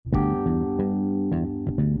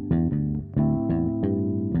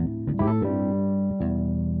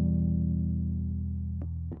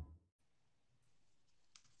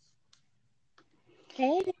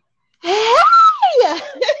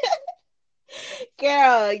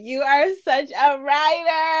Girl, you are such a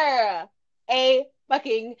writer. A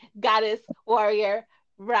fucking goddess warrior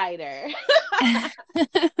writer.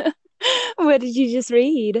 What did you just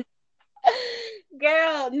read?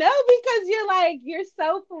 Girl, no, because you're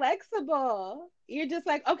so flexible. You're just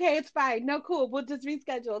like, okay, it's fine. No, cool. We'll just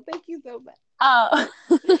reschedule. Thank you so much. Oh,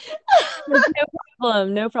 no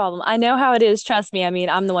problem. No problem. I know how it is. Trust me. I mean,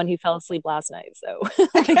 I'm the one who fell asleep last night. So,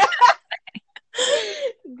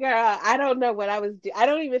 Girl, I don't know what I was doing. I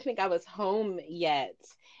don't even think I was home yet.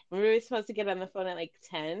 We were supposed to get on the phone at like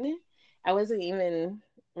 10. I wasn't even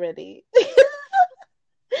ready.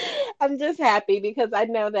 I'm just happy because I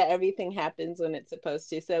know that everything happens when it's supposed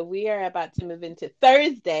to. So we are about to move into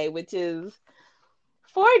Thursday, which is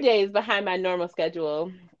 4 days behind my normal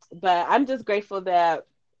schedule. But I'm just grateful that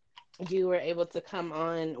you were able to come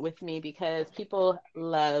on with me because people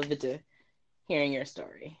loved hearing your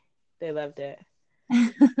story. They loved it.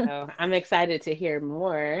 So I'm excited to hear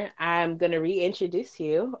more. I'm going to reintroduce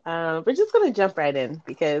you. We're just going to jump right in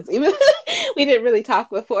because even we didn't really talk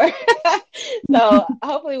before. So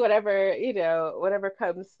hopefully whatever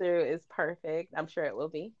comes through is perfect. I'm sure it will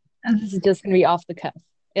be. this is just going to be off the cuff.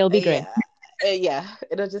 It'll be great. Yeah. Yeah,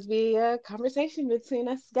 it'll just be a conversation between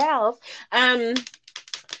us gals. Um,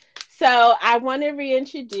 so I want to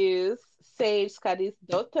reintroduce Sage Scotty's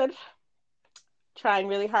daughter, trying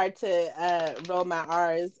really hard to roll my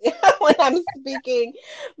R's when I'm speaking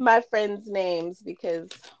my friends' names because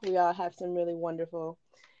we all have some really wonderful,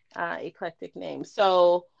 eclectic names.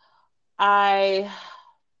 So I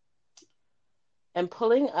am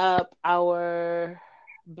pulling up our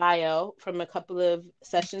bio from a couple of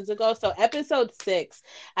sessions ago. So episode 6,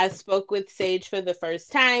 I spoke with Sage for the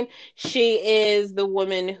first time. She is the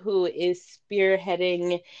woman who is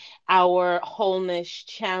spearheading our wholeness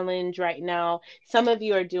challenge right now. Some of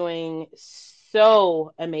you are doing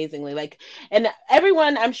so amazingly, and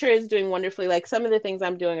everyone I'm sure is doing wonderfully. Like, some of the things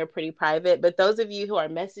I'm doing are pretty private, but those of you who are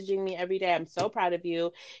messaging me every day, I'm so proud of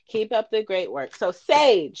you. Keep up the great work. So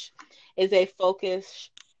Sage is a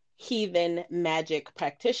focused heathen magic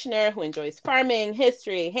practitioner who enjoys farming,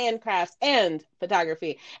 history, handcrafts, and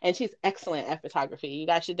photography. And she's excellent at photography. You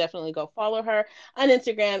guys should definitely go follow her on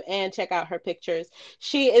Instagram and check out her pictures.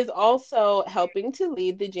 She is also helping to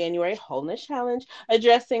lead the January Wholeness Challenge,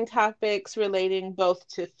 addressing topics relating both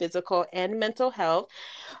to physical and mental health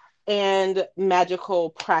and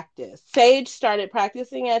magical practice. Sage started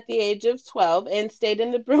practicing at the age of 12 and stayed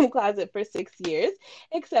in the broom closet for 6 years,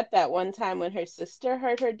 except that one time when her sister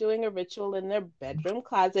heard her doing a ritual in their bedroom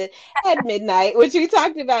closet at midnight, which we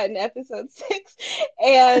talked about in episode 6.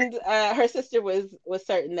 And her sister was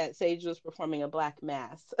certain that Sage was performing a black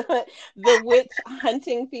mass. The witch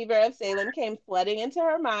hunting fever of Salem came flooding into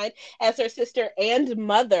her mind as her sister and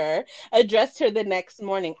mother addressed her the next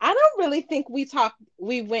morning. I don't really think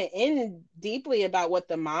we went in deeply about what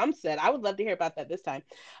the mom said. I would love to hear about that this time.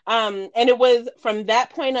 And it was from that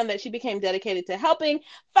point on that she became dedicated to helping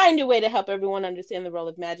find a way to help everyone understand the role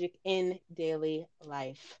of magic in daily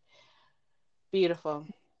life. Beautiful.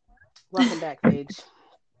 Welcome back, Sage.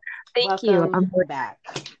 Thank you. Welcome back.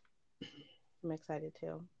 I'm excited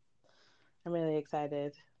too. I'm really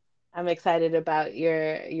excited. I'm excited about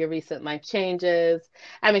your recent life changes.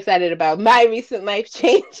 I'm excited about my recent life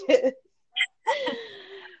changes.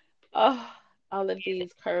 Oh, all of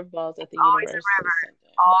these curveballs that the Always a universe is river,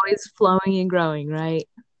 sending. always flowing and growing, right?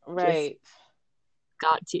 Just Right.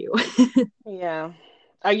 got to. Yeah.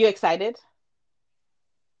 Are you excited?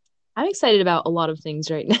 I'm excited about a lot of things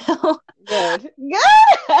right now. Good. Good.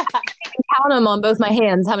 Count them on both my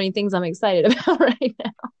hands how many things I'm excited about right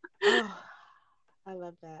now. Oh, I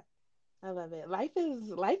love that. I love it. Life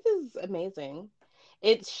is amazing.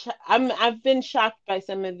 I've been shocked by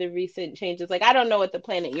some of the recent changes. Like, I don't know what the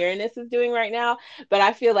planet Uranus is doing right now, but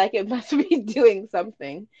I feel like it must be doing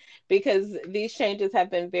something because these changes have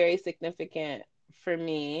been very significant for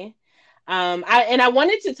me. I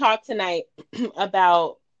wanted to talk tonight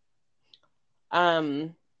about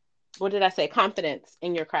um what did I say? Confidence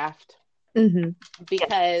in your craft Hmm.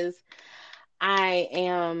 because I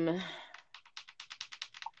am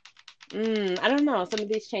I don't know, some of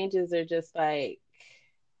these changes are just like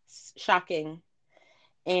shocking,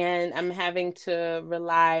 and I'm having to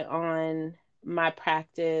rely on my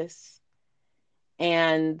practice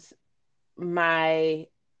and my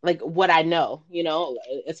like what I know,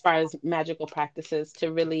 as far as magical practices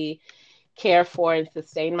to really care for and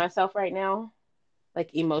sustain myself right now,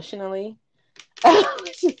 like emotionally.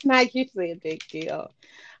 Which is not usually a big deal.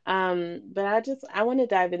 But I want to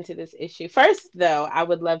dive into this issue. First, though, I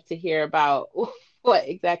would love to hear about what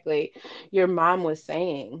exactly your mom was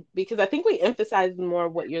saying because I think we emphasized more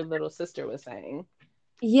what your little sister was saying.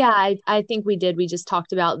 Yeah, I think we did. We just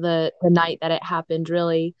talked about the night that it happened,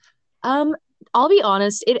 really. Um, I'll be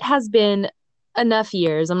honest, it has been enough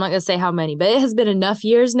years. I'm not gonna say how many, but it has been enough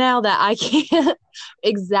years now that I can't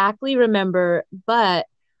exactly remember, but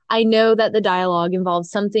I know that the dialogue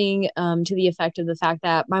involves something to the effect of the fact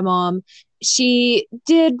that my mom, she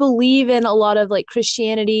did believe in a lot of like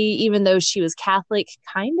Christianity, even though she was Catholic,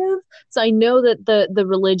 kind of. So I know that the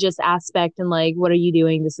religious aspect and like, what are you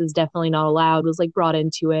doing? This is definitely not allowed was like brought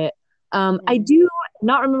into it. I Mm. do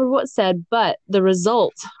not remember what said, but the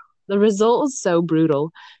result was so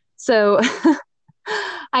brutal. So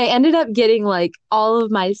I ended up getting like all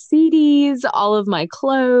of my CDs, all of my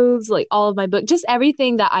clothes, like all of my books, just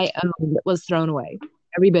everything that I owned was thrown away.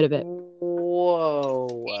 Every bit of it.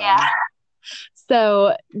 Whoa. Yeah.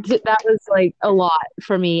 So that was like a lot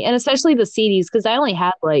for me. And especially the CDs, because I only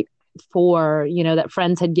had like four, that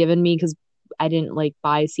friends had given me because I didn't like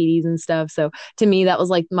buy CDs and stuff. So to me, that was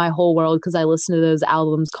like my whole world because I listened to those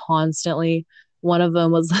albums constantly. One of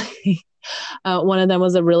them was like, one of them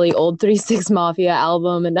was a really old 3 6 Mafia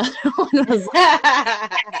album. Another one was,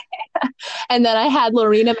 and then I had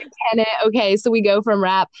Lorena McKenna. Okay, so we go from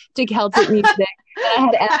rap to Celtic music. Then I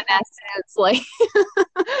had Evanescence, like,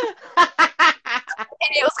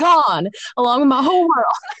 and it was gone along with my whole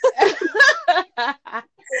world.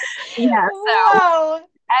 Yeah, so Whoa.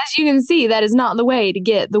 as you can see, that is not the way to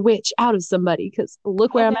get the witch out of somebody because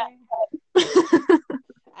look where I'm Okay. at.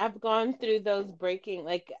 I've gone through those breaking,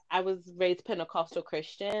 like, I was raised Pentecostal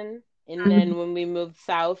Christian, and then when we moved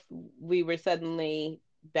south, we were suddenly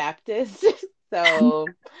Baptist.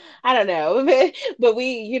 So I don't know. But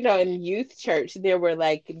we, in youth church, there were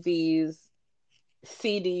like these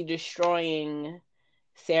CD destroying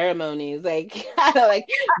ceremonies. Like, like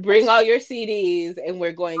bring all your CDs and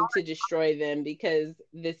we're going to destroy them because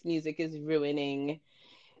this music is ruining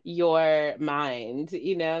your mind,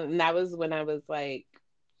 and that was when I was like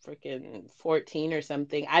freaking 14 or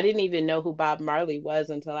something. I didn't even know who Bob Marley was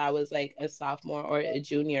until I was like a sophomore or a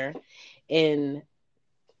junior in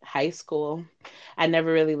high school. I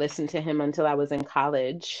never really listened to him until I was in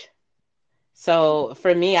college. So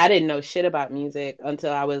for me, I didn't know shit about music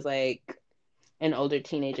until I was like an older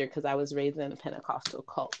teenager because I was raised in a Pentecostal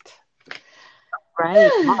cult. Right.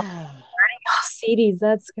 Wow, CDs,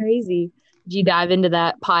 that's crazy. Did you dive into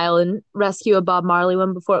that pile and rescue a Bob Marley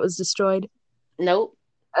one before it was destroyed? Nope.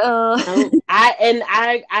 Uh, Nope.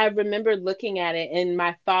 I remember looking at it and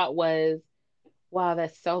my thought was, wow,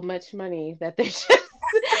 that's so much money that they're just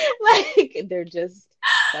like they're just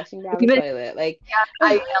flushing down the even toilet. Like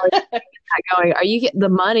I like going, are you getting the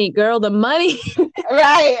money, girl? The money.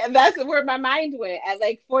 right. That's where my mind went at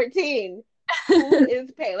like 14.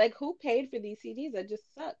 Who paid for these CDs? That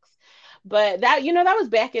just sucks. But that was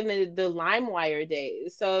back in the LimeWire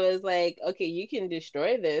days. So it was like, okay, you can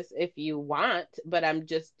destroy this if you want, but I'm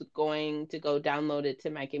just going to go download it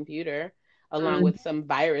to my computer along Mm, with some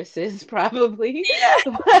viruses probably.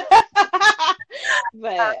 yeah,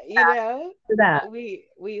 But that. we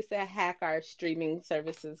used to hack our streaming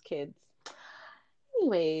services, kids.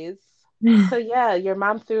 Anyways, so yeah, your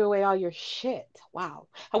mom threw away all your shit. Wow.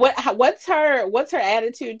 What's her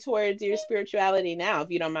attitude towards your spirituality now,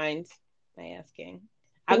 if you don't mind my asking?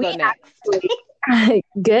 I'll We go next. actually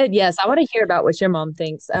good. Yes, I want to hear about what your mom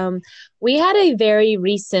thinks. We had a very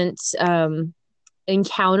recent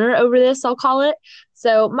encounter over this, I'll call it.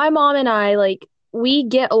 So my mom and I, like, we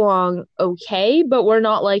get along okay, but we're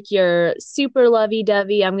not like your super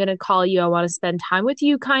lovey-dovey, I'm gonna call you, I want to spend time with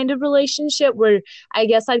you kind of relationship. Where I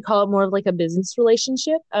guess I'd call it more of like a business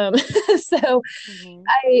relationship. So Mhm.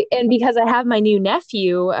 I and because I have my new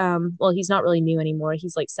nephew, well, he's not really new anymore.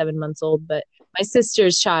 He's like 7 months old, but my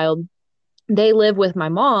sister's child, they live with my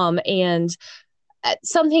mom, and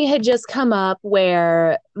something had just come up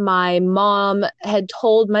where my mom had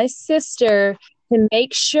told my sister to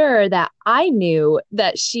make sure that I knew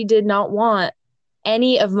that she did not want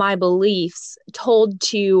any of my beliefs told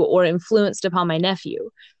to or influenced upon my nephew.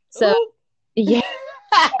 So, Ooh. yeah,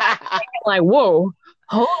 like, whoa,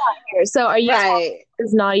 hold on here. So, are you telling Right. me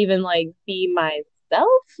it's not even like be myself?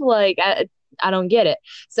 Like, I don't get it.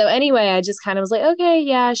 So, anyway, I just kind of was like, okay,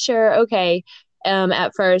 yeah, sure, okay,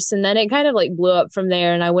 at first. And then it kind of like blew up from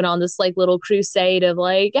there. And I went on this like little crusade of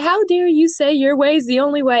like, how dare you say your way is the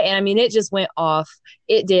only way? And I mean, it just went off.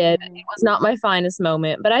 It did. It Mhm. was not my finest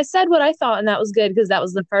moment, but I said what I thought, and that was good because that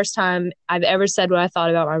was the first time I've ever said what I thought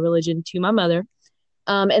about my religion to my mother.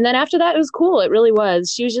 And then after that, it was cool. It really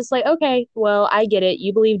was. She was just like, okay, well, I get it.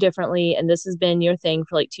 You believe differently, and this has been your thing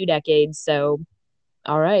for like 2 decades. So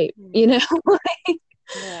all right, Yeah.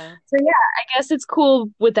 So yeah, I guess it's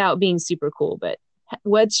cool without being super cool. But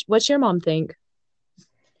what's your mom think?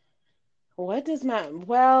 What does my,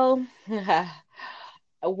 well,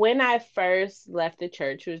 when I first left the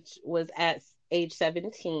church, which was at age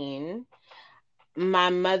 17, my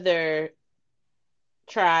mother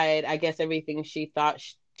tried, I guess, everything she thought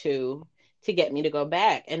to get me to go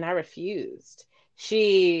back, and I refused.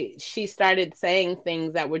 She started saying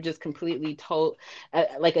things that were just completely told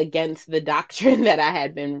like against the doctrine that I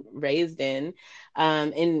had been raised in,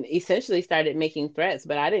 and essentially started making threats.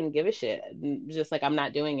 But I didn't give a shit. Just like, I'm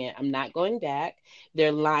not doing it. I'm not going back.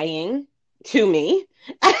 They're lying to me.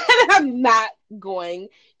 I'm not going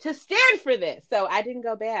to stand for this. So I didn't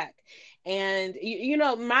go back. And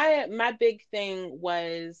my big thing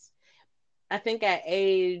was, I think at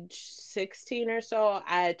age 16 or so,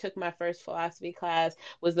 I took my first philosophy class.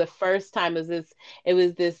 Was the first time, it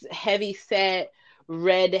was this heavy set,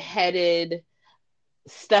 red-headed,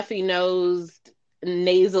 stuffy nosed,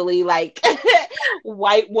 nasally like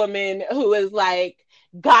white woman who was like,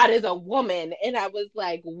 God is a woman. And I was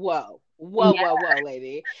like, whoa, whoa, Yeah. whoa, whoa,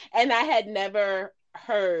 lady. And I had never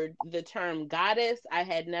heard the term goddess. I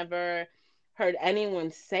had never heard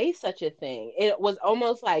anyone say such a thing. It was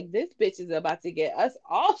almost like, this bitch is about to get us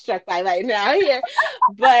all struck by lightning now here.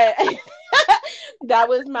 But that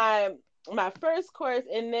was my first course.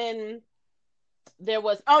 And then there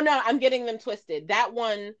was, oh no, I'm getting them twisted. That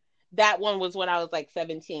one was when I was like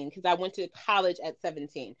 17, because I went to college at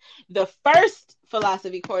 17. The first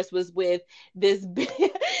philosophy course was with this big,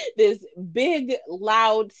 this big,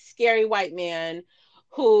 loud, scary white man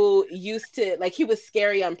who used to, like, he was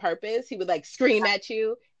scary on purpose. He would like scream at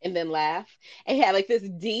you and then laugh. And he had like this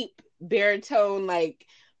deep baritone, like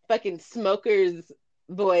fucking smoker's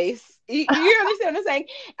voice. You understand what I'm saying?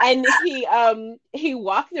 And he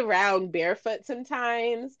walked around barefoot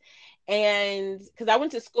sometimes. And because I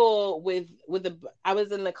went to school I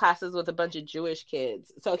was in the classes with a bunch of Jewish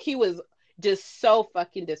kids, so he was just so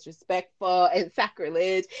fucking disrespectful and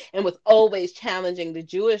sacrilege, and was always challenging the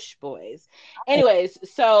Jewish boys. Anyways,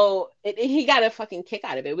 so he got a fucking kick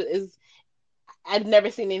out of it. I'd never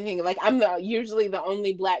seen anything like, I'm usually the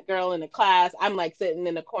only black girl in the class. I'm like sitting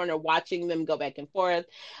in the corner watching them go back and forth.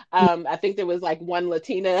 I think there was like one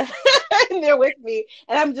Latina in there with me,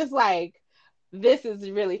 and I'm just like, this is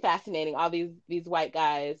really fascinating. All these white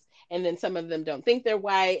guys, and then some of them don't think they're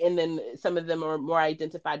white, and then some of them are more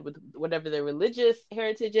identified with whatever their religious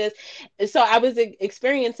heritage is. So I was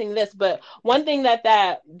experiencing this, but one thing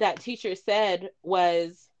that teacher said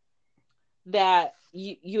was that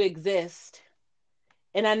you exist.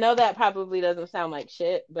 And I know that probably doesn't sound like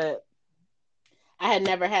shit, but I had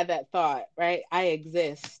never had that thought, right? I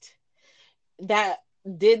exist. That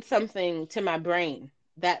did something to my brain,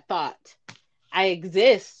 that thought. I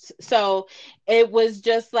exist. So it was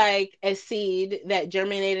just like a seed that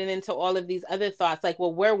germinated into all of these other thoughts. Like,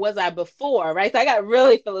 well, where was I before? Right. So I got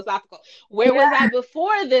really philosophical. Where was I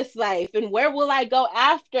before this life? And where will I go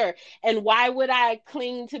after? And why would I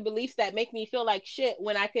cling to beliefs that make me feel like shit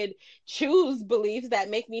when I could choose beliefs that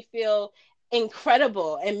make me feel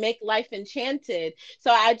incredible and make life enchanted? So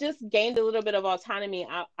I just gained a little bit of autonomy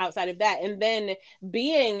outside of that. And then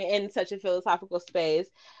being in such a philosophical space,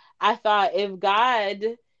 I thought, if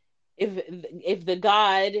the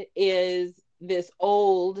God is this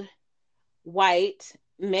old white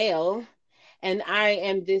male, and I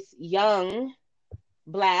am this young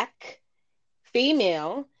black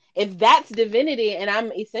female, if that's divinity and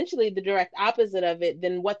I'm essentially the direct opposite of it,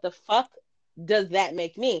 then what the fuck does that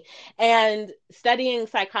make me? And studying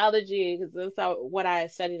psychology, because that's what I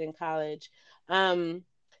studied in college,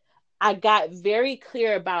 I got very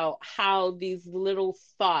clear about how these little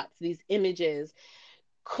thoughts, these images,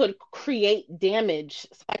 could create damage,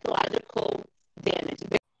 psychological damage.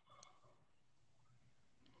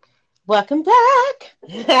 Welcome back.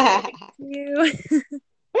 Thank you.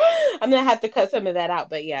 I'm gonna have to cut some of that out,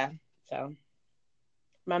 but yeah. So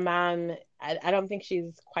my mom, I don't think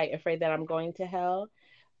she's quite afraid that I'm going to hell,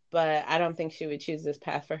 but I don't think she would choose this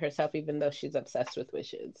path for herself, even though she's obsessed with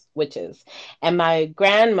witches. And my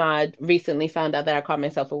grandma recently found out that I call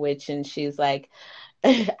myself a witch, and she's like,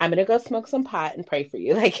 I'm gonna go smoke some pot and pray for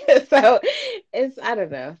you. Like, so it's, I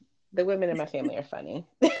don't know. The women in my family are funny.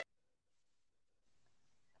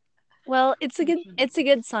 Well, it's a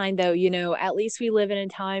good sign though, at least we live in a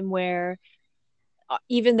time where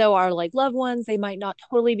even though our like loved ones, they might not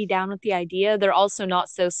totally be down with the idea, they're also not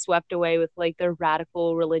so swept away with like their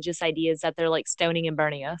radical religious ideas that they're like stoning and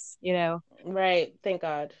burning us. Right. Thank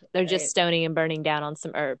God. They're just Right. stoning and burning down on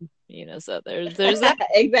some herb, so there's that.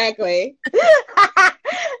 Exactly.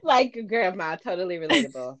 Like grandma, totally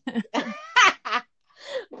relatable.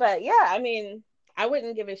 But yeah, I mean, I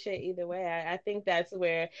wouldn't give a shit either way. I think that's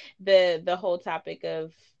where the whole topic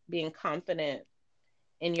of being confident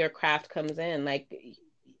in your craft comes in. Like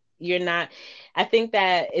you're not, I think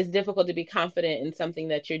that it's difficult to be confident in something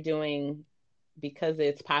that you're doing because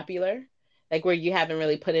it's popular, like where you haven't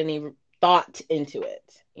really put any thought into it,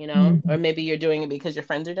 or Mhm. maybe you're doing it because your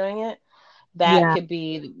friends are doing it. Yeah.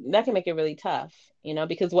 That can make it really tough,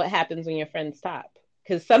 because what happens when your friends stop?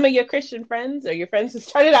 Because some of your Christian friends or your friends who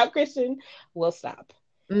started out Christian will stop.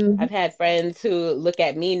 Mhm. I've had friends who look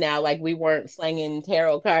at me now like we weren't slanging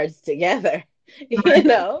tarot cards together, you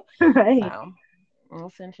know? Right. So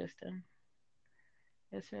it's interesting.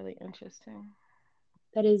 It's really interesting.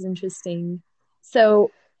 That is interesting.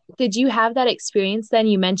 So, did you have that experience then?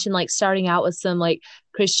 You mentioned like starting out with some like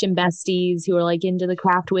Christian besties who were like into the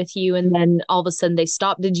craft with you, and then all of a sudden they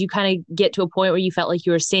stopped. Did you kind of get to a point where you felt like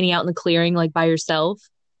you were standing out in the clearing like by yourself?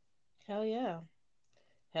 Hell yeah.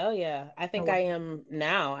 Hell yeah. I Oh, think wow. I am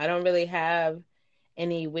now. I don't really have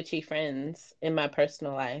any witchy friends in my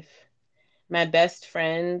personal life. My best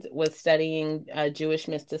friend was studying Jewish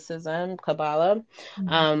mysticism, Kabbalah.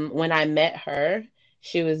 Mhm. When I met her,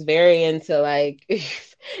 she was very into like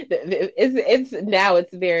it's now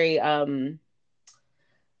it's very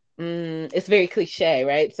it's very cliche,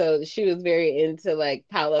 right? So she was very into like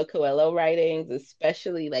Paulo Coelho writings,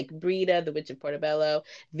 especially like Brida, The Witch of Portobello,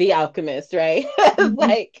 The Alchemist, right? Mhm.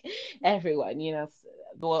 Like everyone,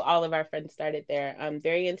 well, all of our friends started there.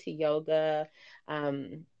 Very into yoga,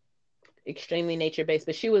 um, extremely nature based,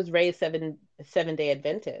 but she was raised seven day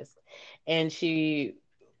Adventist, and she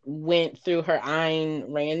went through her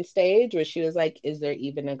Ayn Rand stage where she was like, "Is there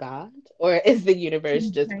even a God, or is the universe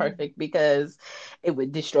just Okay. perfect because it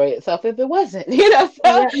would destroy itself if it wasn't?" So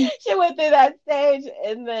Yeah. she went through that stage,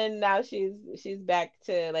 and then now she's back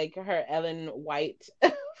to like her Ellen White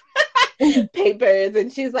papers,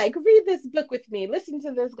 and she's like, "Read this book with me, listen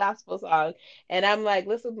to this gospel song," and I'm like,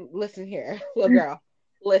 listen here, little girl,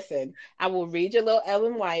 listen, I will read your little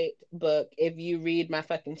Ellen White book if you read my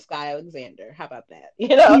fucking Sky Alexander. How about that?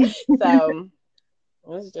 So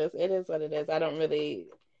it is what it is. I don't really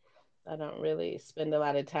spend a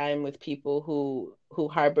lot of time with people who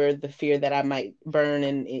harbor the fear that I might burn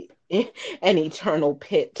in an eternal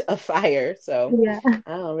pit of fire. So Yeah.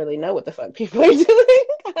 I don't really know what the fuck people are doing,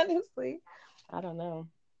 honestly. I don't know.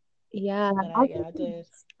 Yeah. But I yeah, I did.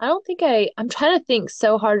 don't think I'm trying to think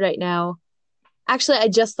so hard right now. Actually, I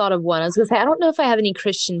just thought of one. I was gonna say I don't know if I have any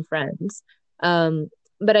Christian friends. Um,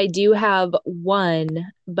 but I do have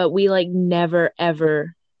one, but we like never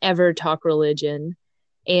ever talk religion.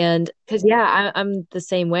 And because yeah, I'm the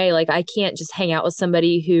same way. Like I can't just hang out with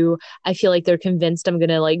somebody who I feel like they're convinced I'm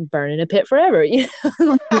gonna like burn in a pit forever,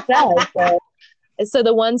 like you said. So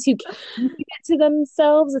the ones who can keep it to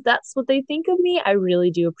themselves, if that's what they think of me, I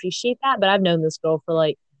really do appreciate that. But I've known this girl for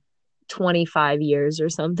like 25 years or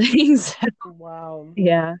something. So, Wow.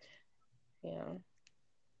 yeah. Yeah.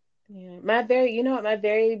 Yeah. My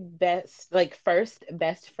very best, like first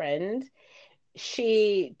best friend,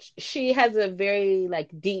 she has a very like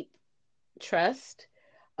deep trust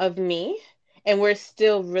of me, and we're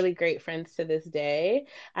still really great friends to this day.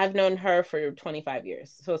 I've known her for 25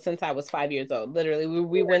 years. So since I was 5 years old, literally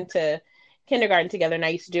we went to kindergarten together, and I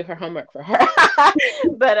used to do her homework for her.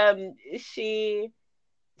 But she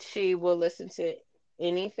will listen to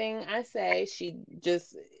anything I say.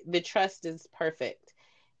 The trust is perfect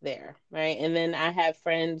there, right? And then I have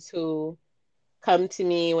friends who come to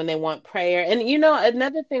me when they want prayer. And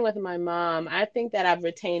another thing with my mom, I think that I've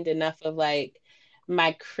retained enough of like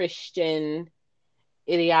my Christian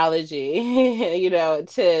ideology,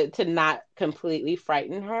 to not completely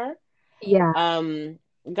frighten her. Yeah.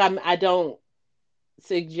 I don't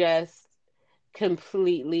suggest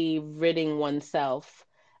completely ridding oneself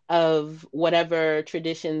of whatever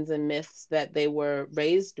traditions and myths that they were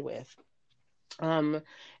raised with. Um,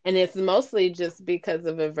 and it's mostly just because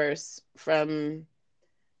of a verse from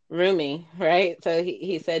Rumi, right? So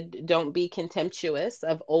he said, "Don't be contemptuous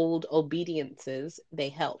of old obediences, they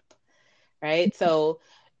help," right? So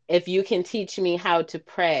if you can teach me how to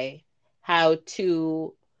pray, how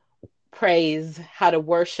to praise, how to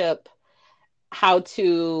worship, how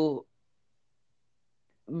to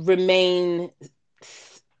remain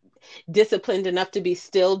disciplined enough to be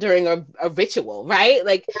still during a ritual, right?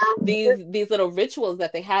 Like these little rituals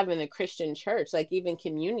that they have in the Christian church, like even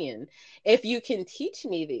communion. If you can teach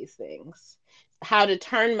me these things, how to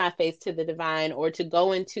turn my face to the divine, or to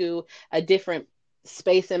go into a different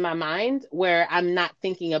space in my mind where I'm not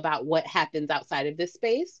thinking about what happens outside of this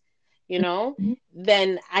space,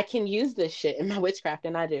 then I can use this shit in my witchcraft,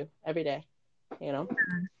 and I do every day, you know.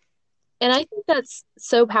 And I think that's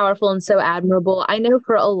so powerful and so admirable. I know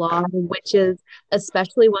for a lot of witches,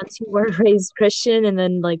 especially once you were raised Christian and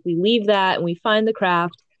then like we leave that and we find the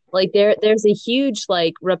craft, like there's a huge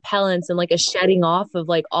like repellence and like a shedding off of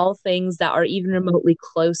like all things that are even remotely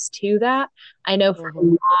close to that. I know for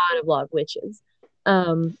Mm-hmm. a lot of witches.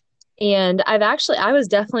 Um and I was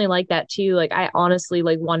definitely like that too. Like I honestly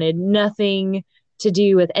like wanted nothing to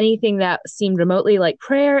do with anything that seemed remotely like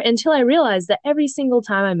prayer until I realized that every single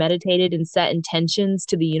time I meditated and set intentions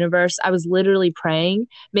to the universe, I was literally praying,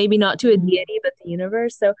 maybe not to a deity, but the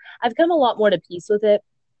universe. So I've come a lot more to peace with it.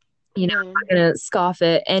 I'm not gonna scoff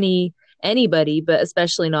at anybody, but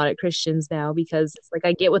especially not at Christians now because it's like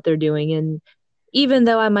I get what they're doing. And even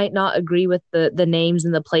though I might not agree with the names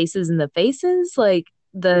and the places and the faces, like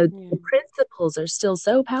the principles are still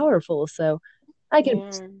so powerful. So I can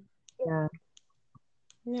yeah.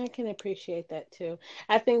 Yeah, I can appreciate that too.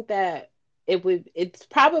 I think that it's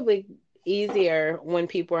probably easier when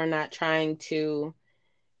people are not trying to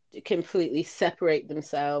completely separate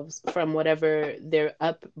themselves from whatever their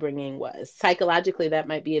upbringing was. Psychologically, that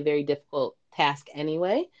might be a very difficult task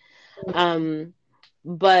anyway. Um,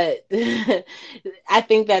 but I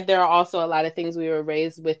think that there are also a lot of things we were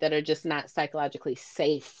raised with that are just not psychologically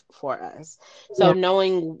safe for us. So Yeah.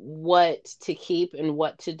 knowing what to keep and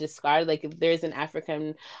what to discard, like if there's an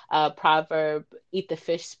African proverb, eat the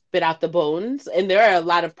fish, spit out the bones. And there are a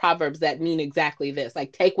lot of proverbs that mean exactly this,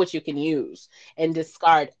 like take what you can use and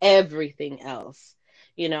discard everything else,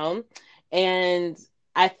 you know? And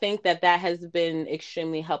I think that has been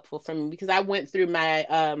extremely helpful for me because I went through my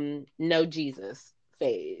no Jesus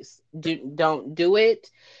phase. Don't do it.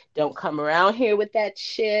 Don't come around here with that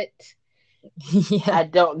shit. Yeah. I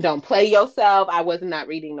don't play yourself. I was not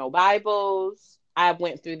reading no Bibles. I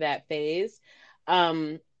went through that phase.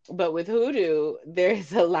 But with hoodoo,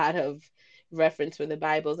 there's a lot of reference for the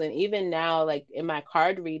Bibles. And even now, like in my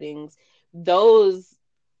card readings,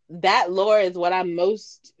 that lore is what I'm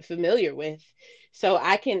most familiar with. So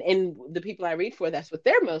I can, and the people I read for, that's what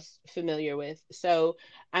they're most familiar with. So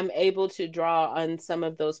I'm able to draw on some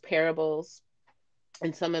of those parables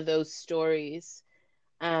and some of those stories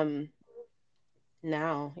now,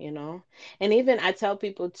 And even I tell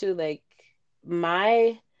people too, like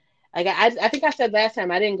I think I said last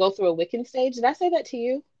time I didn't go through a Wiccan stage. Did I say that to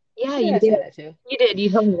you? Yeah, Who did you I did. say that to? You did. You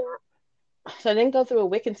told me that. So I didn't go through a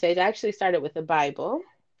Wiccan stage. I actually started with the Bible.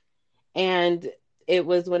 And it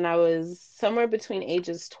was when I was somewhere between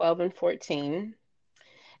ages 12 and 14.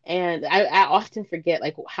 And I often forget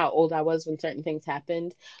like how old I was when certain things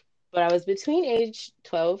happened. But I was between age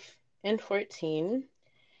 12 and 14.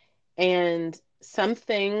 And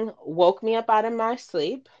something woke me up out of my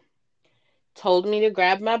sleep, told me to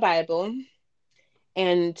grab my Bible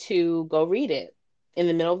and to go read it in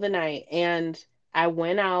the middle of the night. And I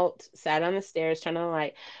went out, sat on the stairs, turned on the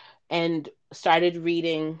light, and started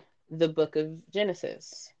reading the book of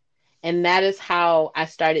Genesis. And that is how I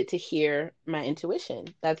started to hear my intuition.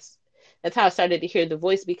 That's how I started to hear the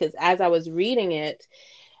voice, because as I was reading it,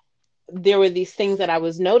 there were these things that I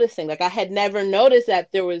was noticing. Like I had never noticed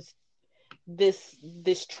that there was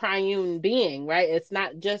this triune being, right? It's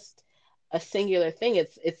not just a singular thing.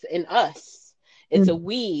 It's in us. It's a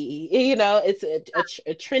we, it's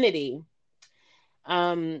a trinity.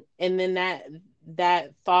 And then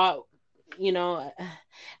that thought,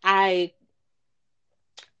 I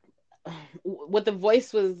what the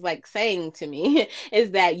voice was like saying to me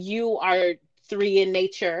is that you are three in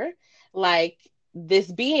nature, like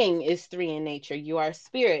this being is three in nature. You are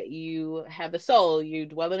spirit, you have a soul, you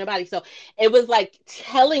dwell in a body. So it was like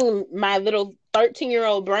telling my little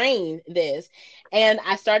 13-year-old brain this. And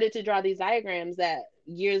I started to draw these diagrams that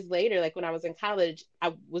years later, like when I was in college,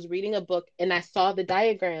 I was reading a book and I saw the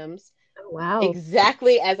diagrams. Oh, wow.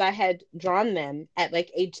 Exactly as I had drawn them at like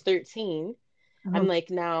age 13. I'm like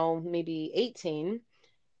now maybe 18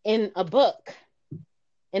 in a book.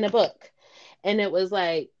 And it was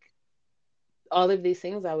like all of these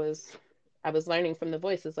things I was learning from the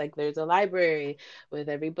voice. It's like there's a library with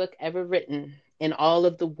every book ever written in all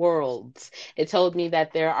of the worlds. It told me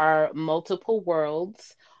that there are multiple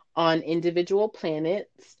worlds on individual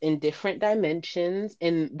planets in different dimensions,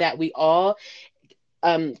 and that we all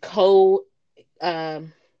cohabitate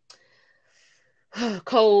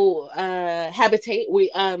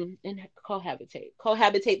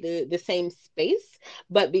the same space,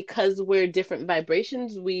 but because we're different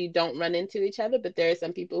vibrations, we don't run into each other. But there are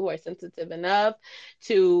some people who are sensitive enough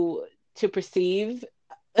to perceive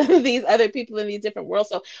these other people in these different worlds.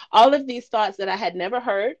 So all of these thoughts that I had never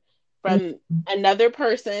heard from another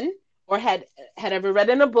person or had ever read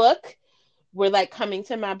in a book were like coming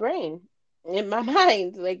to my brain, in my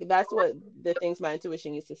mind. Like that's what the things my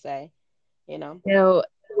intuition used to say, you know. You know,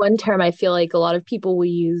 one term I feel like a lot of people will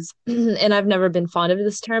use, and I've never been fond of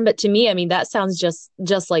this term, but to me, I mean, that sounds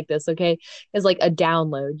just like this, okay? Is like a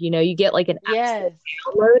download. You know, you get like an astral Yes.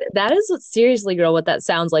 download. That is what, seriously, girl, what that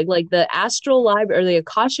sounds like. Like the astral library or the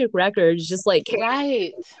Akashic records, just like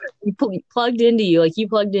Right. plugged into you, like you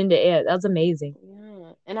plugged into it. That's amazing.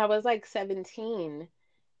 Yeah. And I was like 17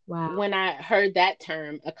 Wow. when I heard that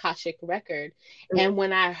term, Akashic record. And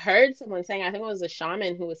when I heard someone saying, I think it was a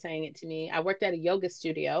shaman who was saying it to me, I worked at a yoga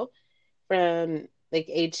studio from like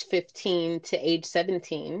age 15 to age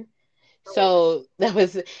 17. So there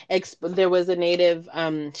was a native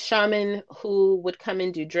shaman who would come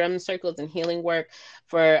and do drum circles and healing work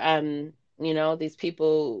for these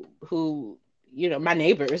people who, my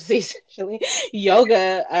neighbors essentially,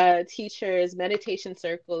 yoga teachers, meditation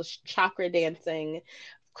circles, chakra dancing,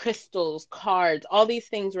 crystals, cards, all these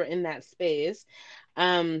things were in that space.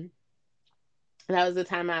 Um, that was the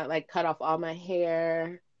time I like cut off all my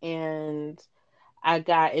hair, and I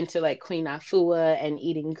got into like Queen Afua and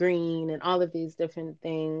eating green and all of these different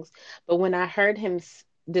things. But when I heard him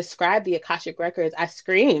describe the Akashic records, I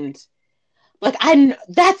screamed. Like I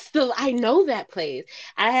know that place.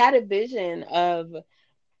 I had a vision of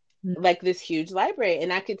like this huge library,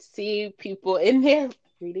 and I could see people in there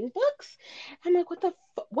reading books. I'm like, what the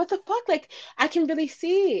fuck? Like I can really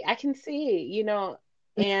see. I can see,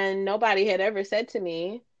 and nobody had ever said to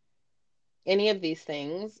me any of these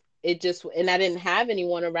things. And I didn't have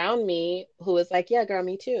anyone around me who was like, yeah, girl,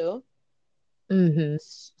 me too. Mm-hmm.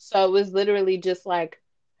 So it was literally just like,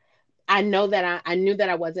 I knew that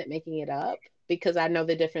I wasn't making it up, because I know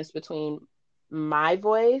the difference between my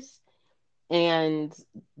voice and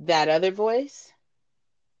that other voice.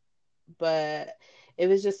 But it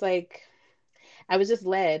was just like, I was just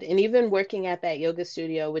led. And even working at that yoga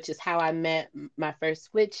studio, which is how I met my first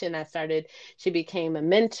witch, and she became a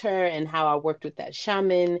mentor, and how I worked with that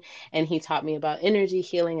shaman, and he taught me about energy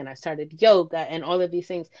healing, and I started yoga, and all of these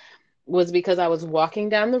things was because I was walking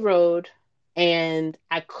down the road, and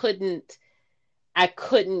I couldn't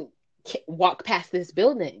walk past this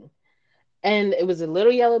building. And it was a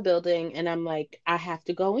little yellow building, and I'm like, I have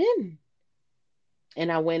to go in.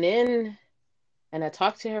 And I went in, and I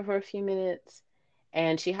talked to her for a few minutes,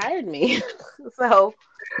 and she hired me. So,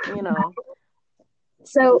 you know,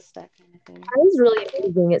 So just that kind of thing. that is really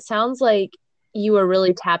amazing. It sounds like you were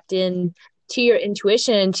really tapped in to your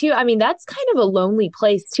intuition too. I mean, that's kind of a lonely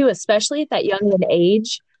place too, especially at that young an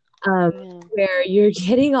age, Yeah. where you're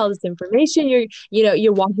getting all this information.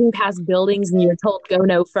 You're walking past buildings and you're told go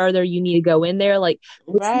no further. You need to go in there. Like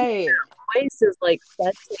listening to Right. your voice is like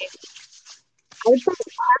such I would say a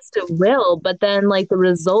test of will, but then like the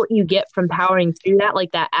result you get from powering through that,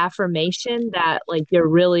 like that affirmation that like you're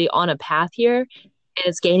really on a path here and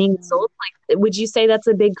it's gaining results, like would you say that's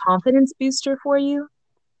a big confidence booster for you?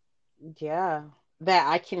 Yeah. That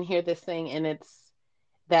I can hear this thing, and it's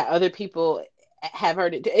that other people have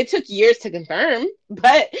heard it. It took years to confirm,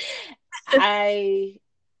 but I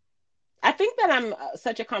I think that I'm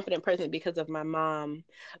such a confident person because of my mom,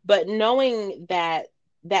 but knowing that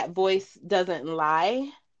that voice doesn't lie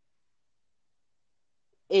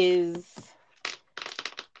is,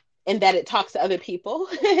 and that it talks to other people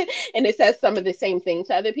and it says some of the same things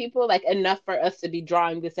to other people, like enough for us to be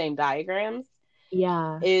drawing the same diagrams,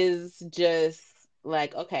 Yeah. is just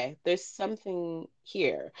like, okay, there's something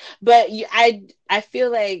here. But I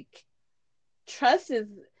feel like trust is,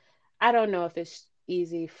 I don't know if it's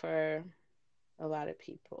easy for a lot of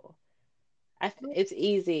people. It's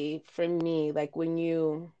easy for me, like when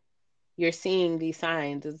you're seeing these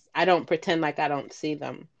signs, I don't pretend like I don't see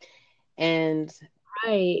them. And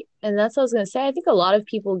Right. And that's what I was gonna say. I think a lot of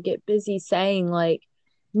people get busy saying like,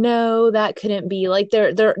 no, that couldn't be like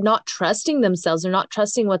they're not trusting themselves. They're not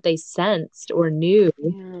trusting what they sensed or knew.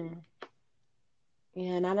 yeah,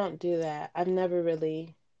 yeah, and I don't do that. I've never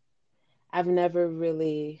really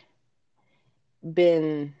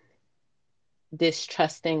been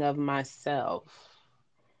distrusting of myself.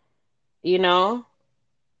 You know?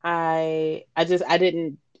 I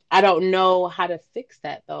didn't, I don't know how to fix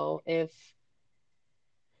that though. If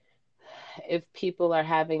people are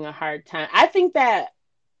having a hard time. I think that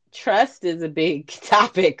trust is a big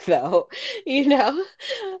topic though, you know?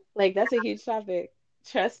 Like that's a huge topic.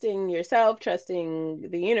 Trusting yourself, trusting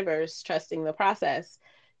the universe, trusting the process.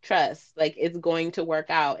 Trust, like it's going to work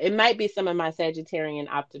out. It might be some of my Sagittarian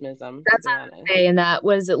optimism, to That's be what I honest. was saying that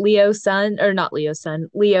was it Leo sun or not Leo sun,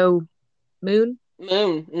 Leo moon.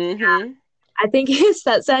 Moon. Mm-hmm. I think it's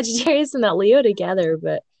that Sagittarius and that Leo together,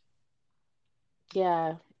 but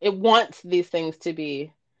Yeah. It wants these things to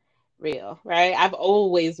be real, right? I've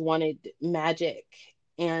always wanted magic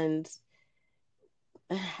and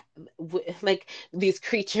like these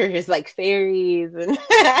creatures like fairies and,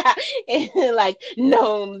 and like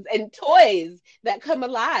gnomes and toys that come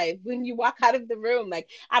alive when you walk out of the room. Like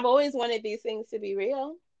I've always wanted these things to be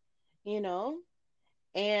real, you know?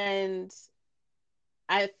 And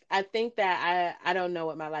I think that I don't know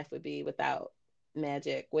what my life would be without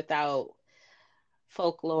magic, without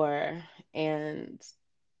folklore and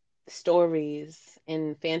stories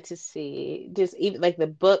and fantasy, just even like the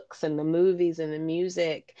books and the movies and the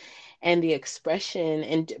music and the expression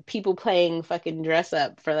and people playing fucking dress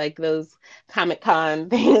up for like those Comic Con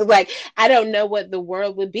things. Like, I don't know what the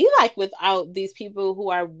world would be like without these people who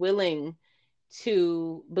are willing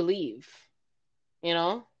to believe, you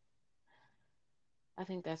know? I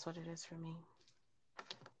think that's what it is for me.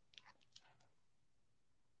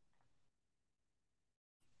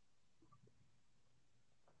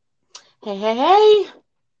 Hey, hey,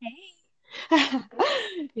 hey.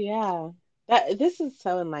 Yeah. This is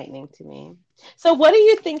so enlightening to me. So what do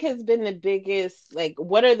you think has been the biggest, like,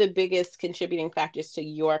 what are the biggest contributing factors to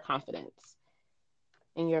your confidence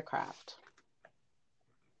in your craft?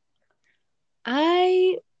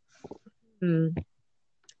 I, hmm,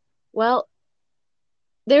 well,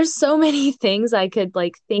 there's so many things I could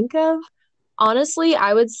like think of. Honestly,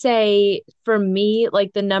 I would say for me,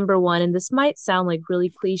 like the number one, and this might sound like really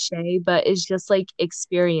cliche, but it's just like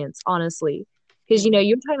experience, honestly. Because, you know, Mm-hmm.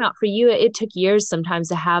 you're talking about for you, it took years sometimes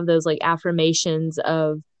to have those like affirmations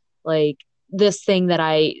of like this thing that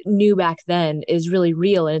I knew back then is really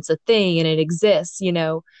real and it's a thing and it exists, you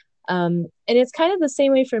know. And it's kind of the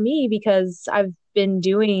same way for me because I've been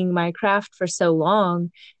doing my craft for so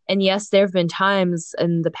long. And yes, there have been times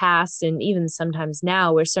in the past and even sometimes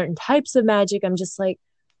now where certain types of magic, I'm just like,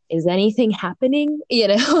 is anything happening? You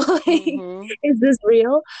know, like, Mm-hmm. is this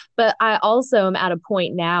real? But I also am at a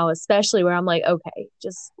point now, especially where I'm like, okay,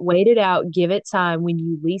 just wait it out, give it time. When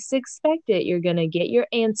you least expect it, you're going to get your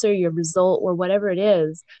answer, your result, or whatever it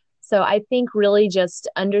is. So I think really just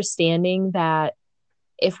understanding that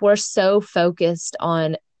if we're so focused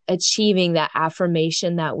on achieving that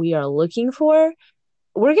affirmation that we are looking for,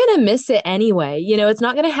 we're going to miss it anyway. You know, it's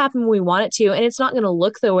not going to happen when we want it to, and it's not going to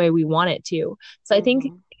look the way we want it to. So I think in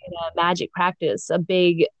Mm-hmm. a magic practice, a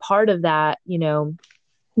big part of that, you know,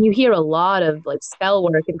 you hear a lot of like spell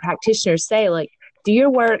work and practitioners say, like, do your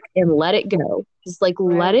work and let it go. Just like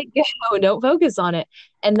let Right. it go. Don't focus on it.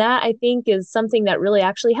 And that I think is something that really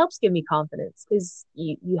actually helps give me confidence because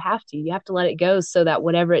you have to let it go so that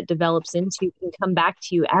whatever it develops into can come back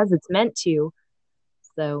to you as it's meant to.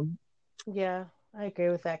 So Yeah, I agree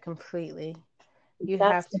with that completely. You that's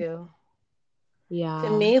have to. To yeah.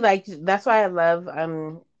 me, like that's why I love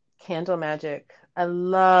candle magic. I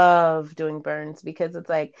love doing burns because it's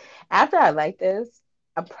like after I like this,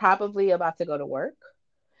 I'm probably about to go to work.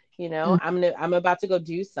 You know, I'm about to go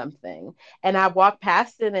do something. And I walk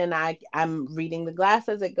past it and I'm reading the glass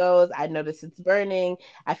as it goes. I notice it's burning.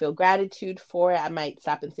 I feel gratitude for it. I might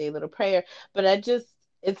stop and say a little prayer, but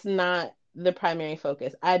it's not the primary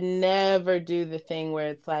focus. I never do the thing where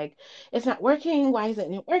it's like, it's not working. Why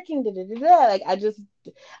isn't it working? Da, da, da, da. Like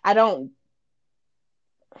I don't,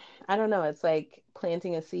 I don't know. It's like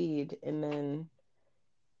planting a seed and then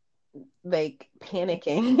like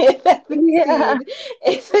panicking that the Yeah. seed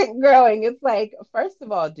isn't growing. It's like, first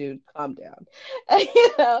of all, dude, calm down. You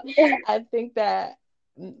know, Yeah. I think that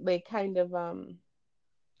like kind of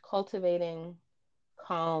cultivating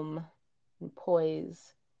calm and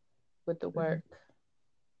poise with the work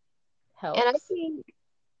And I helps. think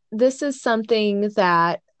this is something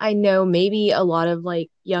that I know maybe a lot of like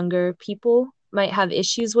younger people might have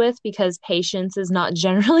issues with because patience is not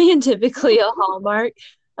generally and typically a hallmark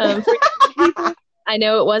for younger people. I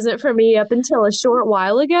know it wasn't for me up until a short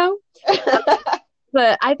while ago,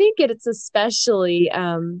 but I think it's especially,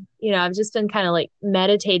 you know, I've just been kind of like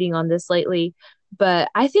meditating on this lately. But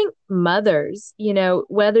I think mothers, you know,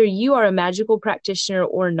 whether you are a magical practitioner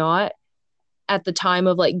or not, at the time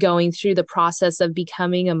of like going through the process of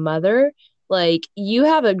becoming a mother, like you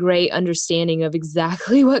have a great understanding of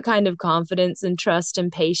exactly what kind of confidence and trust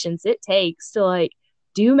and patience it takes to like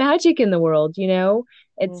do magic in the world, you know?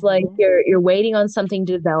 It's like Hmm. you're waiting on something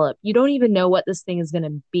to develop. You don't even know what this thing is going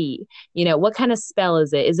to be. You know, what kind of spell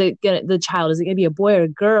is it? Is it going to the child, is it going to be a boy or a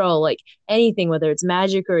girl? Like anything, whether it's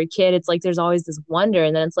magic or a kid, it's like there's always this wonder,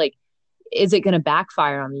 and then it's like, is it going to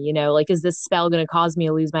backfire on me? You know, like, is this spell going to cause me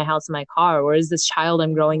to lose my house and my car? Or is this child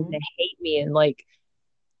I'm growing Hmm. going to hate me and, like,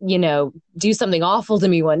 you know, do something awful to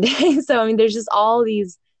me one day? So, I mean, there's just all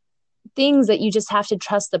these things that you just have to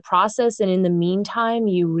trust the process. And in the meantime,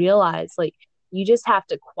 you realize like you just have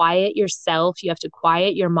to quiet yourself, you have to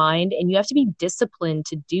quiet your mind, and you have to be disciplined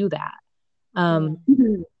to do that. Yeah. Um,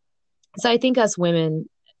 so I think us women,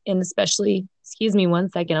 and especially, excuse me one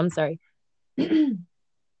second, I'm sorry.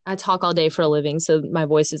 I talk all day for a living, so my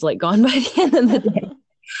voice is like gone by the end of the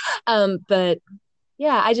day. But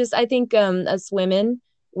yeah, I think us women,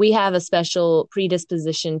 we have a special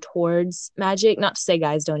predisposition towards magic. Not to say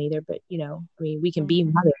guys don't either, but you know, I mean, we can be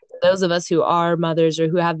mothers. Those of us who are mothers or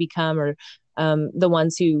who have become, or the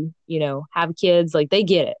ones who, you know, have kids, like they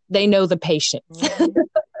get it. They know the patience.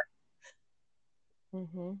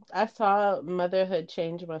 I saw motherhood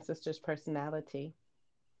change my sister's personality.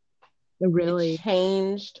 It Really.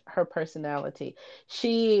 changed her personality.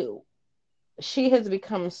 She she has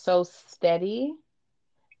become so steady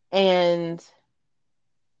and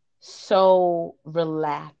so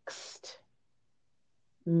relaxed.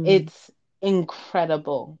 Mm. It's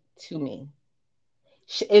incredible to me.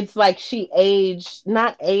 It's like she aged,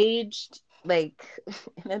 not aged like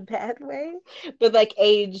in a bad way, but like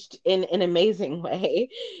aged in an amazing way,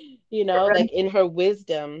 you know, Right. like in her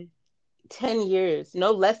wisdom, 10 years,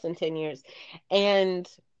 no less than 10 years. And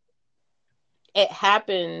it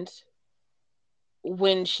happened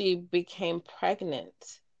when she became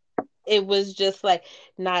pregnant. It was just like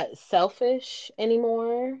not selfish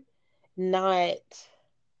anymore, not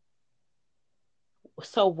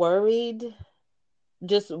so worried,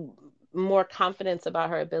 just more confidence about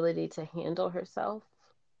her ability to handle herself.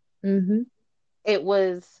 Mm-hmm. It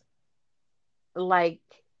was like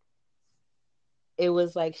it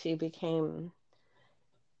was like she became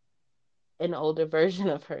an older version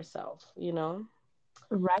of herself, you know?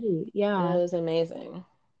 Right. It Yeah. was amazing.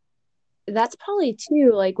 That's probably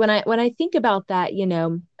too, like when I think about that, you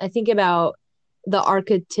know, I think about the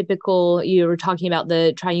archetypical, you were talking about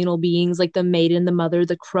the triunal beings, like the maiden, the mother,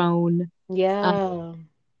 the crone. Um, Yeah.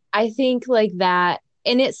 I think like that,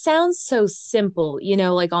 and it sounds so simple, you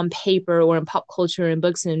know, like on paper or in pop culture and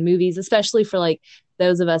books and in movies, especially for like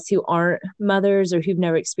those of us who aren't mothers or who've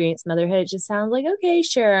never experienced motherhood. It just sounds like, okay,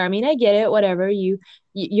 sure. I mean, I get it, whatever.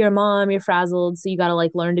 You're a mom, you're frazzled, so you got to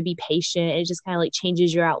like learn to be patient. It just kind of like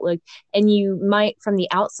changes your outlook. And you might from the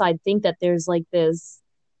outside think that there's like this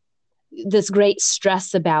great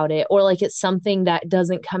stress about it, or like it's something that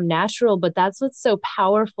doesn't come natural, but that's what's so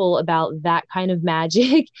powerful about that kind of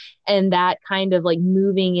magic and that kind of like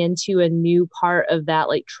moving into a new part of that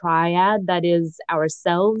like triad that is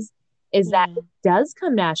ourselves, is that Yeah. it does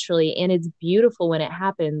come naturally and it's beautiful when it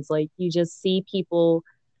happens. Like you just see people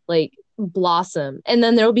like blossom, and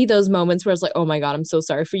then there'll be those moments where it's like, oh my god, I'm so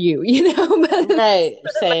sorry for you, you know. But Right.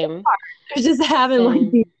 Same. it's just having like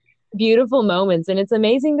Same. these beautiful moments, and it's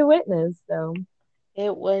amazing to witness. So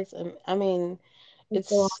It was, I mean, it's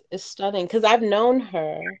so it's stunning because I've known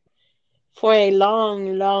her for a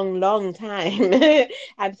long, long, long time.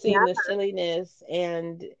 I've seen the silliness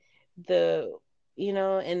and the, you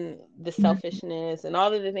know, and the yeah. selfishness and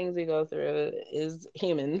all of the things we go through is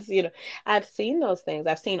humans, you know. I've seen those things.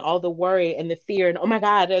 I've seen all the worry and the fear and oh my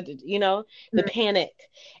God, you know, the panic.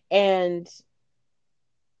 And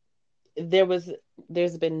there was,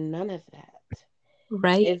 there's been none of that.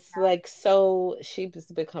 Right. It's like so, she's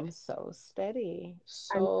become so steady,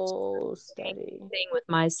 I'm so steady. thing with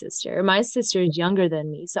my sister. My sister is younger than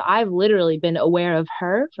me, so I've literally been aware of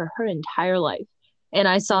her for her entire life. And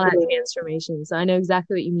I saw that transformation. So I know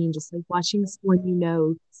exactly what you mean, just like watching someone you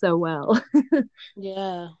know so well.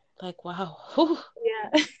 Yeah, like wow. Whew.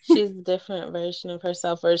 Yeah. She's a different version of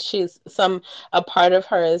herself, or she's some a part of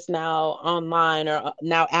her is now online or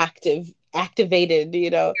now activated, you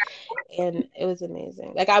know. And it was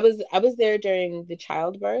amazing. Like I was there during the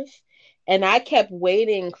childbirth, and I kept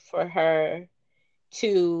waiting for her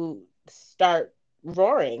to start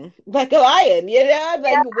roaring like a lion, you know?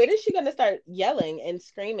 Like when is she gonna start yelling and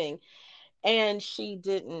screaming? And she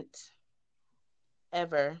didn't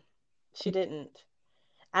ever. She didn't.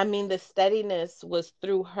 I mean, the steadiness was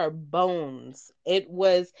through her bones. It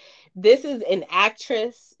was, this is an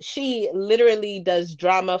actress. She literally does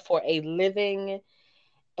drama for a living,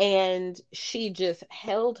 and she just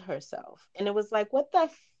held herself. And it was like, what the,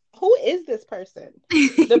 who is this person?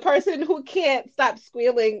 The person who can't stop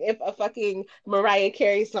squealing if a fucking Mariah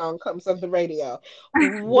Carey song comes on the radio.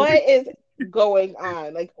 What is going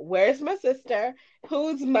on? Like, where's my sister?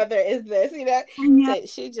 Whose mother is this? You know, Yeah. so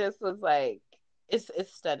she just was like, it's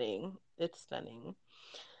stunning. It's stunning.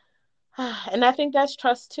 And I think that's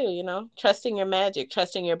trust too, you know, trusting your magic,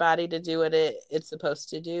 trusting your body to do what it's supposed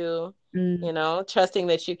to do, Mm. you know, trusting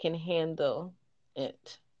that you can handle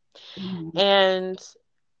it. Mm. And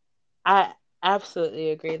I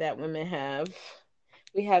absolutely agree that women have.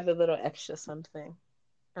 We have a little extra something.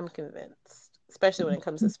 I'm convinced, especially when it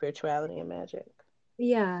comes to spirituality and magic.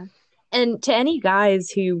 Yeah. And to any guys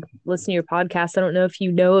who listen to your podcast, I don't know if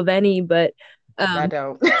you know of any, but I um,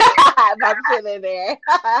 don't. I'm feeling there.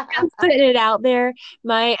 just putting it out there.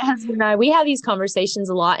 My husband and I, we have these conversations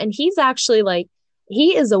a lot, and he's actually like,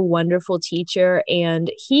 he is a wonderful teacher,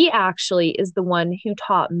 and he actually is the one who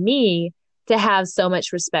taught me to have so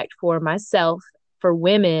much respect for myself, for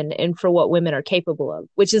women, and for what women are capable of,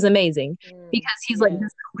 which is amazing because he's like Yes.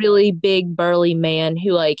 this really big, burly man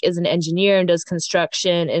who like is an engineer and does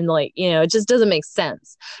construction, and like, you know, it just doesn't make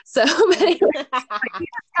sense. So, but anyway,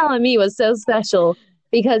 telling me was so special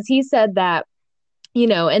because he said that, you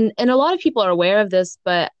know, and a lot of people are aware of this,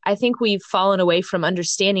 but I think we've fallen away from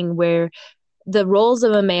understanding where the roles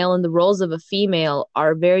of a male and the roles of a female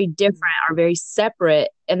are very different, are very separate,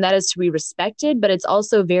 and that is to be respected, but it's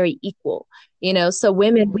also very equal. You know, so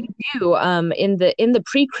women, we Mhm. do in the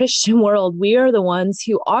pre-Christian world, we are the ones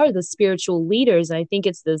who are the spiritual leaders, and I think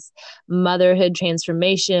it's this motherhood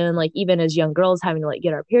transformation, like even as young girls having to like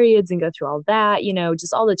get our periods and go through all that, you know,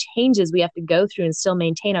 just all the changes we have to go through and still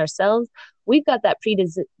maintain ourselves. We've got that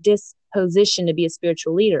predisposition to be a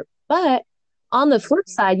spiritual leader, but on the flip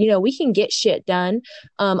side, you know, we can get shit done.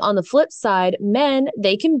 On the flip side, men,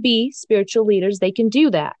 they can be spiritual leaders. They can do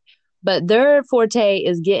that. But their forte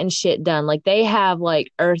is getting shit done. Like they have like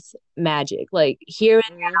earth magic. Like here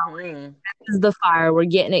Mhm. is the fire. We're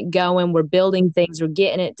getting it going. We're building things. We're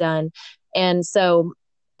getting it done. And so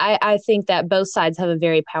I think that both sides have a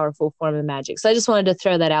very powerful form of magic. So I just wanted to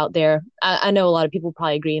throw that out there. I know a lot of people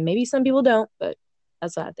probably agree, and maybe some people don't, but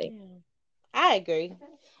that's what I think. Yeah. I agree.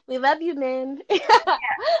 We love you, men.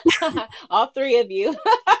 All three of you.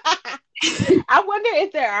 I wonder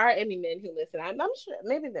if there are any men who listen. I'm sure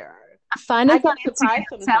maybe there are. Find I us on get surprised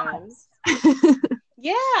Instagram. sometimes. Tell us.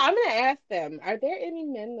 Yeah, I'm gonna ask them. Are there any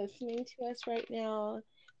men listening to us right now?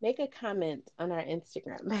 Make a comment on our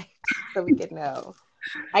Instagram page so we can know.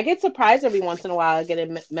 I get surprised every once in a while. I get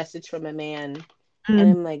a message from a man, and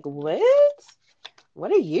Mm. I'm like, "What?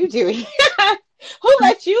 What are you doing? Who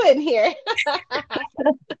let you in here?"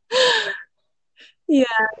 Yeah,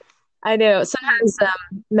 I know. Sometimes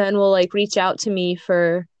men will like reach out to me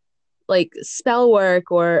for like spell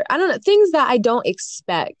work or I don't know, things that I don't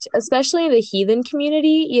expect, especially in the heathen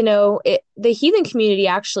community. You know, the heathen community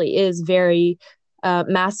actually is very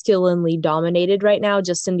masculinely dominated right now,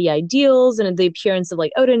 just in the ideals and the appearance of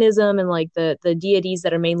like Odinism and like the deities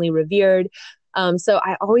that are mainly revered. So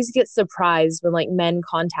I always get surprised when like men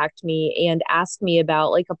contact me and ask me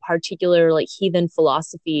about like a particular like heathen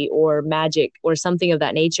philosophy or magic or something of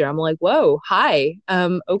that nature. I'm like, whoa, hi,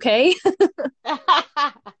 okay.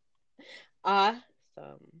 Awesome.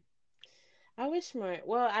 I wish more.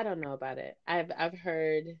 Well, I don't know about it. I've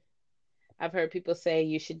heard people say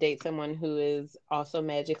you should date someone who is also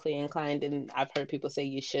magically inclined, and I've heard people say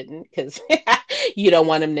you shouldn't because you don't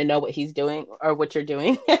want him to know what he's doing or what you're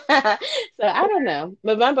doing. So I don't know.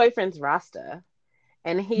 But my boyfriend's Rasta,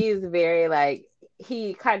 and he's very like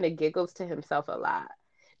he kind of giggles to himself a lot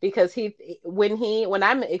because when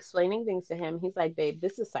I'm explaining things to him, he's like, "Babe,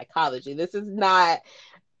 this is psychology. This is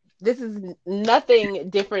nothing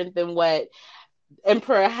different than what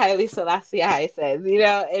Emperor Haile Selassie says, you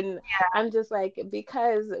know." And I'm just like,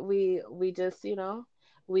 because we just,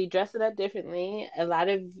 we dress it up differently. A lot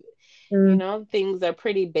of, Mm, things are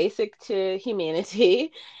pretty basic to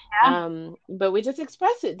humanity. yeah. But we just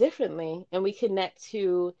express it differently and we connect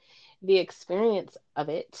to the experience of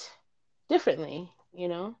it differently, you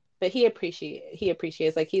know. But he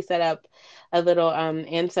appreciates, like, he set up a little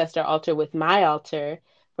ancestor altar with my altar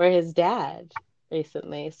for his dad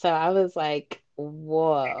recently. So I was like,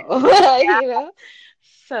 whoa,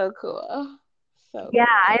 so cool. So Yeah,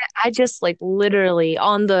 cool. I just like literally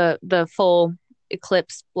on the full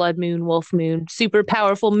eclipse, blood moon, wolf moon, super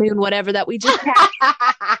powerful moon, whatever that we just had.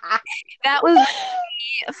 That was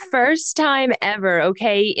the first time ever,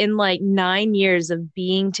 okay, in like 9 years of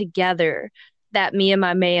being together that me and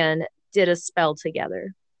my man did a spell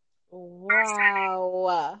together.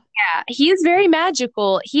 Wow. Yeah, he is very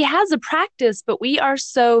magical. He has a practice, but we are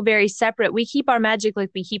so very separate. We keep our magic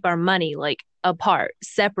like we keep our money, like apart,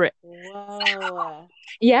 separate. Whoa.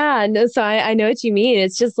 Yeah, no, so I know what you mean.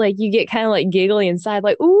 It's just like you get kind of like giggly inside,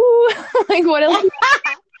 like, ooh, like what else?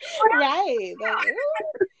 What else? Right. Like,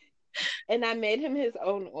 ooh. And I made him his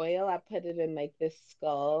own oil. I put it in like this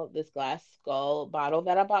glass skull bottle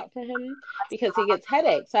that I bought for him because he gets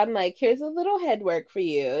headaches. So I'm like, here's a little head work for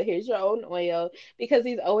you. Here's your own oil because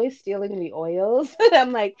he's always stealing the oils.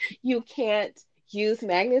 I'm like, you can't use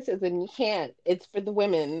magnetism. You can't. It's for the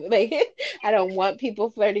women. Like, I don't want people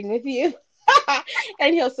flirting with you.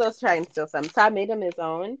 And he'll still try and steal some. So I made him his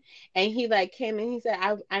own. And he like came and he said,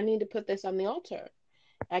 I need to put this on the altar.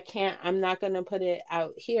 I'm not gonna put it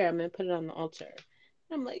out here. I'm gonna put it on the altar.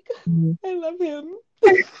 I'm like, Mhm. I love him.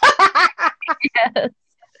 Yes.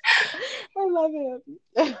 I love him.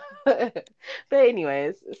 But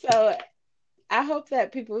anyways, so I hope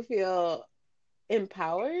that people feel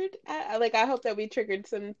empowered. I hope that we triggered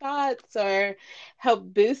some thoughts or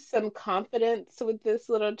help boost some confidence with this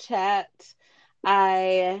little chat.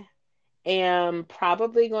 I am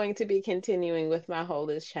probably going to be continuing with my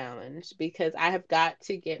Wholeness challenge because I have got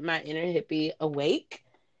to get my inner hippie awake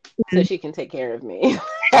so she can take care of me.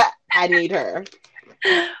 I need her.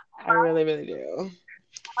 I really, really do.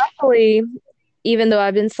 Luckily, even though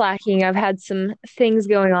I've been slacking, I've had some things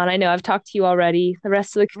going on. I know I've talked to you already. The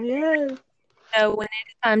rest of the Yes. know when it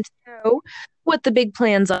is time to know what the big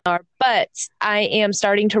plans are. But I am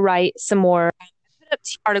starting to write some more. I put up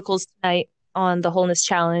 2 articles tonight on the Wholeness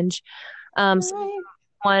Challenge. So we Right.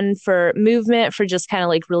 got one for movement, for just kind of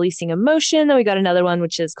like releasing emotion. Then we got another one,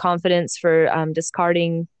 which is confidence, for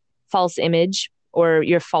discarding false image or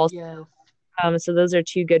your false. Yes. So those are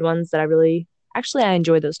 2 good ones that I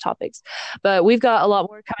enjoy those topics. But we've got a lot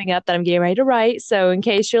more coming up that I'm getting ready to write. So in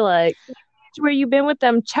case you're like, where you been with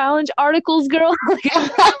them challenge articles, girl?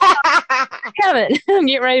 I haven't. I'm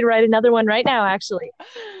getting ready to write another one right now, actually.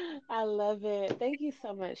 I love it. Thank you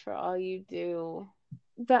so much for all you do.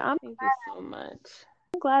 But I'm Thank you so much.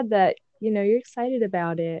 glad that you're excited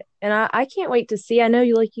about it, and I can't wait to see. I know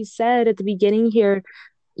you, like you said at the beginning here,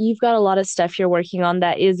 you've got a lot of stuff you're working on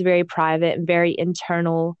that is very private and very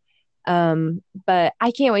internal. But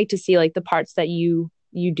I can't wait to see like the parts that you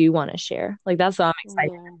do want to share. Like that's what I'm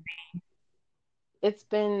excited. Yeah. It's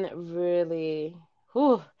been really,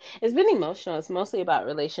 whew, it's been emotional. It's mostly about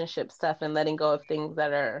relationship stuff and letting go of things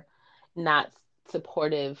that are not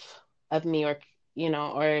supportive of me or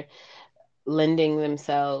lending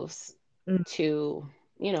themselves Mm, to,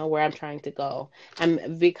 where I'm trying to go.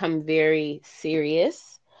 I'm become very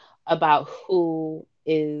serious about who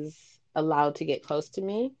is allowed to get close to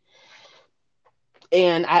me.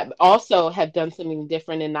 And I also have done something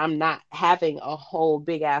different, and I'm not having a whole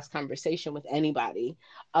big ass conversation with anybody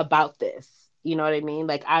about this. You know what I mean?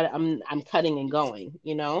 Like I'm cutting and going.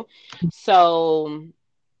 So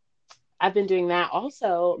I've been doing that.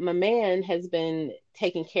 Also, my man has been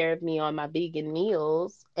taking care of me on my vegan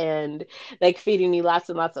meals and like feeding me lots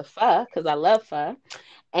and lots of pho because I love pho.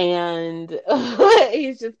 And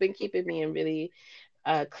he's just been keeping me in really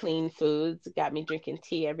clean foods, got me drinking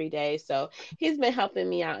tea every day. So he's been helping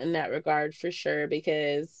me out in that regard for sure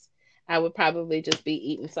because I would probably just be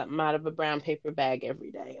eating something out of a brown paper bag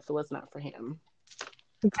every day if it was not for him.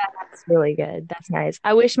 that's really good. That's nice.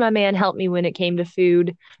 I wish my man helped me when it came to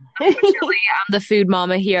food. I'm the food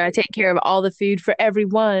mama here. I take care of all the food for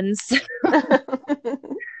everyone. I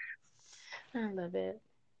love it.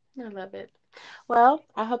 I love it. Well,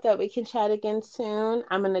 I hope that we can chat again soon.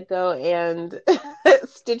 I'm going to go and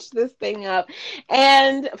stitch this thing up.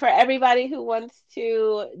 And for everybody who wants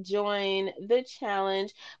to join the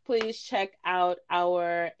challenge, please check out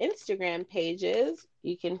our Instagram pages.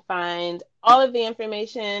 You can find all of the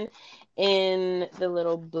information in the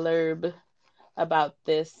little blurb about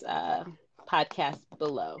this podcast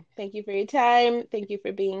below. Thank you for your time. Thank you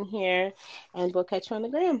for being here. And we'll catch you on the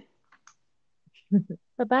gram.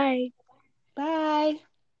 Bye bye. Bye.